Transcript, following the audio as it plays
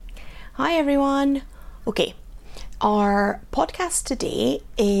Hi everyone. Okay, our podcast today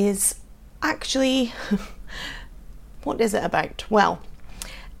is actually, what is it about? Well,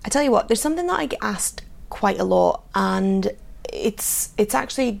 I tell you what, there's something that I get asked quite a lot, and it's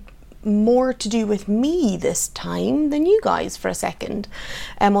actually more to do with me this time than you guys for a second,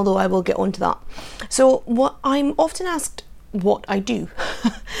 although I will get onto that. So what I'm often asked what I do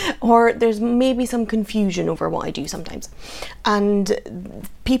or there's maybe some confusion over what I do sometimes, and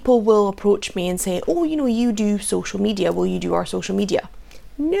people will approach me and say, oh, you do social media, will you do our social media?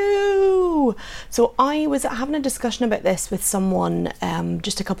 No. So I was having a discussion about this with someone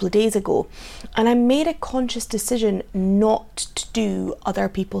just a couple of days ago, and I made a conscious decision not to do other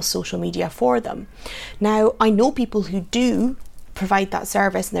people's social media for them. Now, I know people who do provide that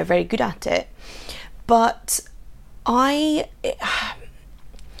service and they're very good at it, but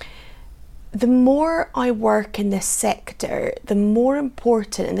the more I work in this sector, the more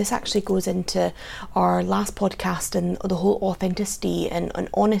important, and this actually goes into our last podcast and the whole authenticity and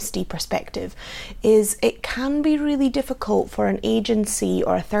honesty perspective, is it can be really difficult for an agency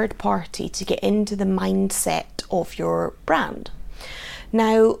or a third party to get into the mindset of your brand.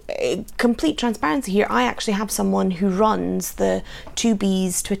 Now, complete transparency here, I actually have someone who runs the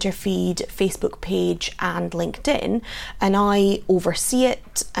 2B's Twitter feed, Facebook page and LinkedIn, and I oversee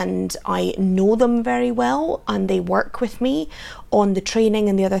it and I know them very well, and they work with me on the training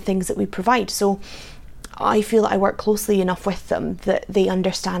and the other things that we provide. So I feel that I work closely enough with them that they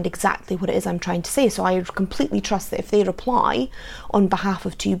understand exactly what it is I'm trying to say. So I completely trust that if they reply on behalf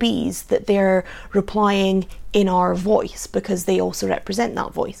of 2B's, that they're replying in our voice because they also represent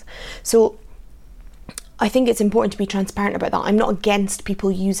that voice. So I think it's important to be transparent about that. I'm not against people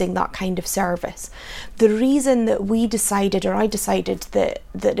using that kind of service. The reason that I decided that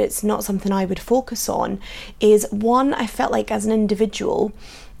it's not something I would focus on is, one, I felt like as an individual,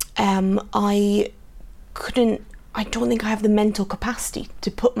 I don't think I have the mental capacity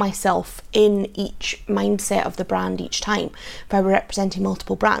to put myself in each mindset of the brand each time if I were representing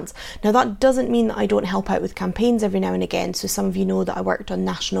multiple brands. Now, that doesn't mean that I don't help out with campaigns every now and again. So some of you know that I worked on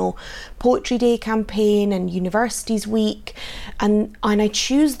National Poetry Day campaign and Universities Week, and I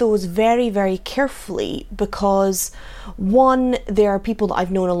choose those very, very carefully because, one, there are people that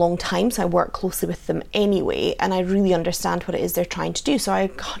I've known a long time, so I work closely with them anyway, and I really understand what it is they're trying to do. So I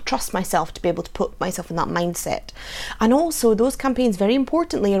trust myself to be able to put myself in that mindset. And also, those campaigns, very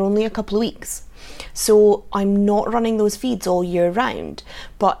importantly, are only a couple of weeks. So I'm not running those feeds all year round,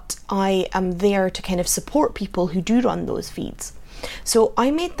 but I am there to kind of support people who do run those feeds. So I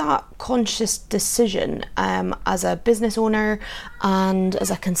made that conscious decision as a business owner and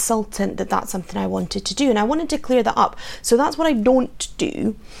as a consultant that that's something I wanted to do, and I wanted to clear that up. So that's what I don't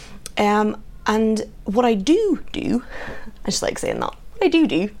do. And what I do, I just like saying that, what I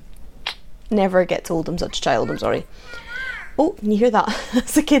do, never gets old. I'm such a child, I'm sorry. Oh, can you hear that?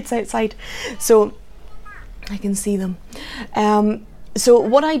 That's the kids outside. So I can see them. So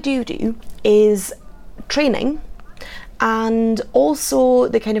what I do is training, and also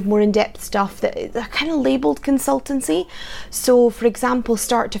the kind of more in-depth stuff that is kind of labelled consultancy. So for example,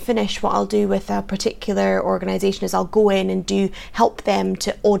 start to finish, what I'll do with a particular organisation is I'll go in and help them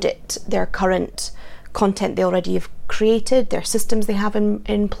to audit their current content they already have created, their systems they have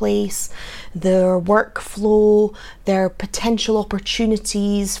in place, their workflow, their potential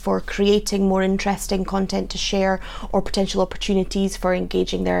opportunities for creating more interesting content to share, or potential opportunities for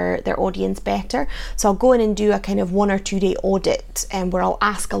engaging their audience better. So I'll go in and do a kind of 1 or 2 day audit, where I'll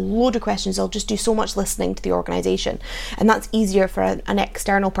ask a load of questions. I'll just do so much listening to the organisation, and that's easier for an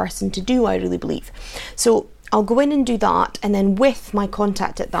external person to do, I really believe. So I'll go in and do that, and then with my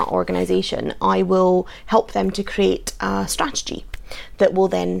contact at that organisation, I will help them to create a strategy that will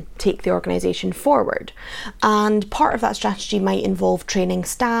then take the organisation forward. And part of that strategy might involve training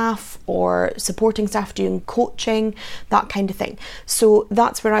staff or supporting staff, doing coaching, that kind of thing. So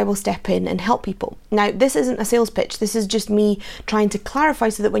that's where I will step in and help people. Now, this isn't a sales pitch. This is just me trying to clarify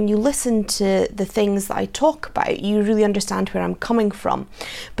so that when you listen to the things that I talk about, you really understand where I'm coming from.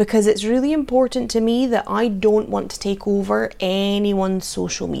 Because it's really important to me that I don't want to take over anyone's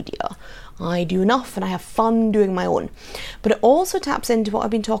social media. I do enough and I have fun doing my own. But it also taps into what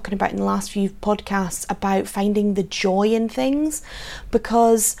I've been talking about in the last few podcasts about finding the joy in things,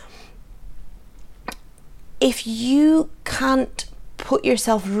 because if you can't put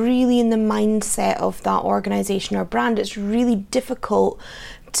yourself really in the mindset of that organisation or brand, it's really difficult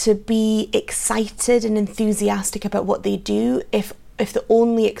to be excited and enthusiastic about what they do if the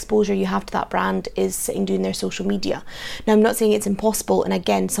only exposure you have to that brand is sitting doing their social media. Now, I'm not saying it's impossible, and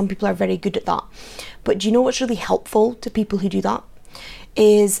again, some people are very good at that, but do you know what's really helpful to people who do that?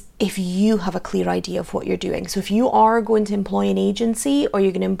 is if you have a clear idea of what you're doing. So if you are going to employ an agency or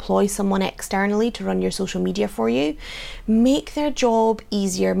you're going to employ someone externally to run your social media for you, make their job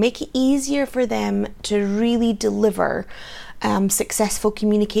easier, make it easier for them to really deliver successful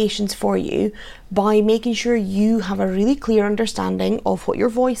communications for you by making sure you have a really clear understanding of what your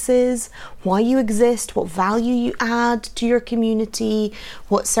voice is, why you exist, what value you add to your community,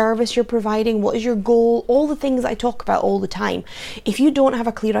 what service you're providing, what is your goal, all the things I talk about all the time. If you don't have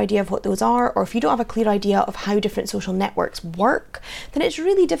a clear idea of what those are, or if you don't have a clear idea of how different social networks work, then it's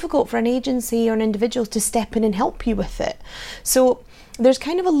really difficult for an agency or an individual to step in and help you with it. So there's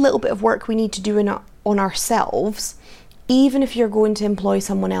kind of a little bit of work we need to do on ourselves, even if you're going to employ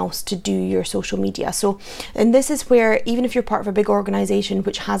someone else to do your social media. So, and this is where, even if you're part of a big organization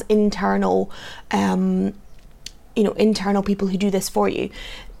which has internal people who do this for you,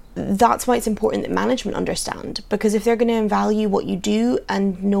 that's why it's important that management understand, because if they're going to value what you do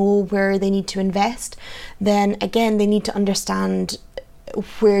and know where they need to invest, then again, they need to understand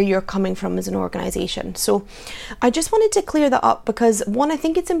where you're coming from as an organization. So I just wanted to clear that up because, one, I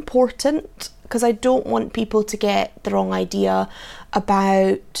think it's important, because I don't want people to get the wrong idea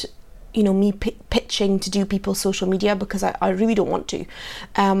about, me pitching to do people's social media, because I really don't want to.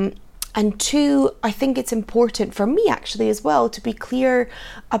 And two, I think it's important for me actually as well to be clear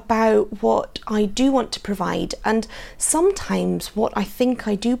about what I do want to provide. And sometimes what I think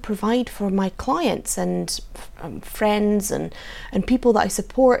I do provide for my clients and friends and people that I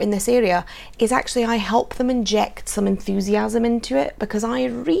support in this area is actually I help them inject some enthusiasm into it, because I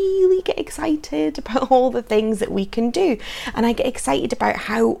really get excited about all the things that we can do. And I get excited about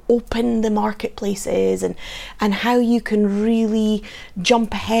how open the marketplace is and how you can really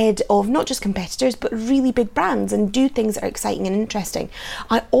jump ahead of not just competitors but really big brands and do things that are exciting and interesting.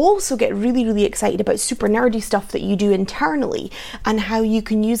 I also get really, really excited about super nerdy stuff that you do internally and how you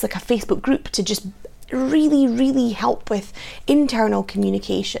can use like a Facebook group to just really, really help with internal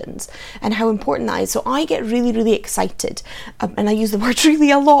communications and how important that is. So I get really, really excited, and I use the word really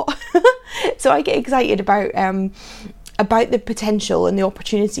a lot. So I get excited about the potential and the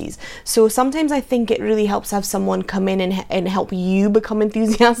opportunities. So sometimes I think it really helps to have someone come in and help you become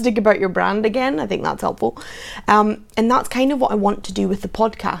enthusiastic about your brand again. I think that's helpful. And that's kind of what I want to do with the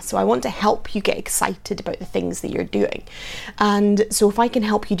podcast. So I want to help you get excited about the things that you're doing. And so if I can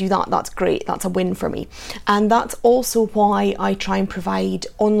help you do that, that's great. That's a win for me. And that's also why I try and provide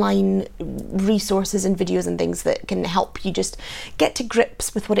online resources and videos and things that can help you just get to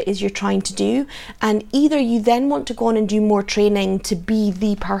grips with what it is you're trying to do. And either you then want to go on and do more training to be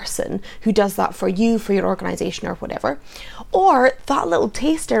the person who does that for you, for your organization or whatever, or that little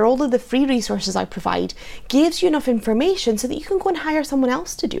taster, all of the free resources I provide gives you enough information so that you can go and hire someone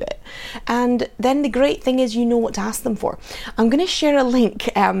else to do it. And then the great thing is you know what to ask them for. I'm going to share a link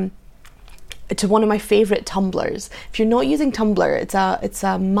to one of my favorite Tumblrs. If you're not using Tumblr, it's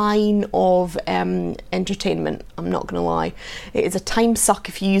a mine of entertainment. I'm not going to lie. It is a time suck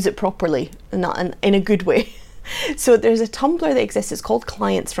if you use it properly and not in a good way. So there's a Tumblr that exists. It's called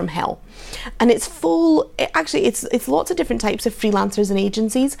Clients from Hell, and it's full. It's lots of different types of freelancers and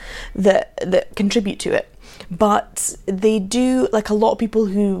agencies that contribute to it. But they do, like a lot of people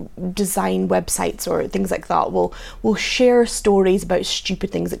who design websites or things like that will share stories about stupid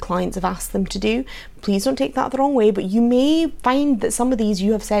things that clients have asked them to do. Please don't take that the wrong way, but you may find that some of these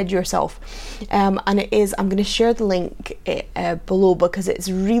you have said yourself. And it is, I'm going to share the link below because it's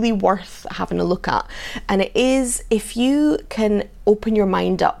really worth having a look at. And it is, if you can open your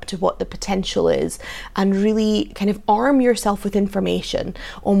mind up to what the potential is and really kind of arm yourself with information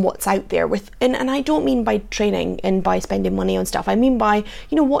on what's out there and I don't mean by training and by spending money on stuff. I mean by,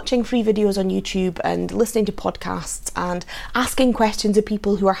 watching free videos on YouTube and listening to podcasts and asking questions of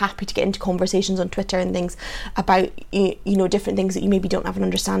people who are happy to get into conversations on Twitter and things about, different things that you maybe don't have an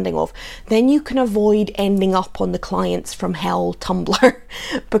understanding of. Then you can avoid ending up on the Clients from Hell Tumblr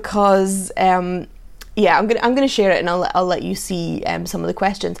because, I'm gonna share it and I'll let you see some of the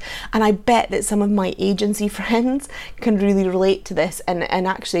questions. And I bet that some of my agency friends can really relate to this. And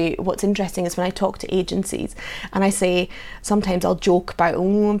actually, what's interesting is when I talk to agencies and I say, sometimes I'll joke about,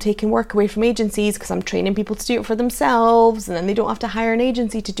 I'm taking work away from agencies because I'm training people to do it for themselves, and then they don't have to hire an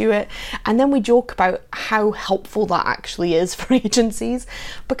agency to do it. And then we joke about how helpful that actually is for agencies,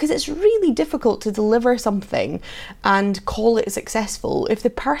 because it's really difficult to deliver something and call it successful if the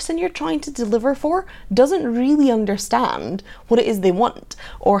person you're trying to deliver for doesn't really understand what it is they want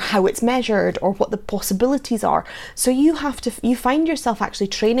or how it's measured or what the possibilities are. So you find yourself actually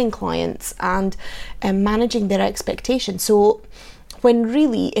training clients and managing their expectations. So when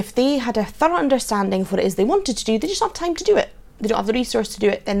really, if they had a thorough understanding of what it is they wanted to do, they just don't have time to do it. they don't have the resource to do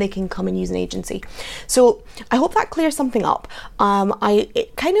it, then they can come and use an agency. So I hope that clears something up.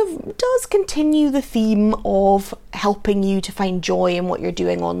 It kind of does continue the theme of helping you to find joy in what you're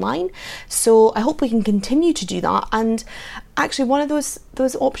doing online. So I hope we can continue to do that. And actually, one of those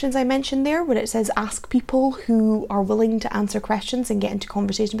options I mentioned there, when it says ask people who are willing to answer questions and get into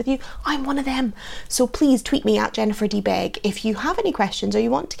conversation with you, I'm one of them. So please tweet me at Jennifer D. Begg if you have any questions or you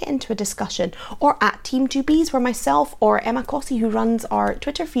want to get into a discussion, or at Team2Bs, where myself or Emma Cossey, who runs our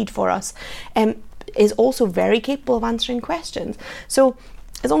Twitter feed for us, is also very capable of answering questions. So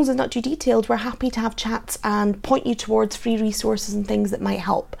as long as it's not too detailed, we're happy to have chats and point you towards free resources and things that might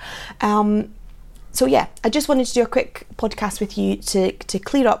help. So yeah, I just wanted to do a quick podcast with you to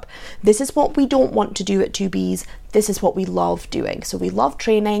clear up. This is what we don't want to do at 2Bs. This is what we love doing. So we love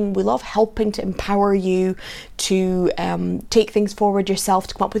training. We love helping to empower you to take things forward yourself,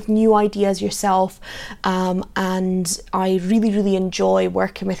 to come up with new ideas yourself. And I really, really enjoy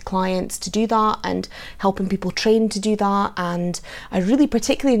working with clients to do that and helping people train to do that. And I really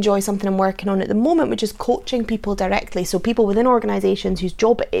particularly enjoy something I'm working on at the moment, which is coaching people directly. So people within organizations whose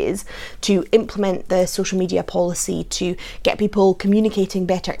job it is to implement the social media policy, to get people communicating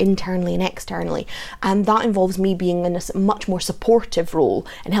better internally and externally. And that involves me being in a much more supportive role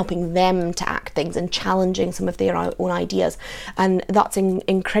and helping them to act things and challenging some of their own ideas. And that's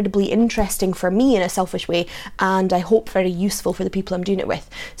incredibly interesting for me in a selfish way, and I hope very useful for the people I'm doing it with.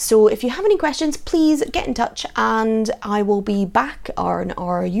 So if you have any questions, please get in touch, and I will be back on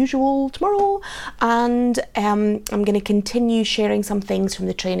our usual tomorrow. And I'm going to continue sharing some things from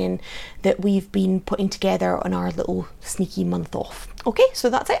the training that we've been putting together on our little sneaky month off. Okay,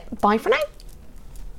 so that's it. Bye for now.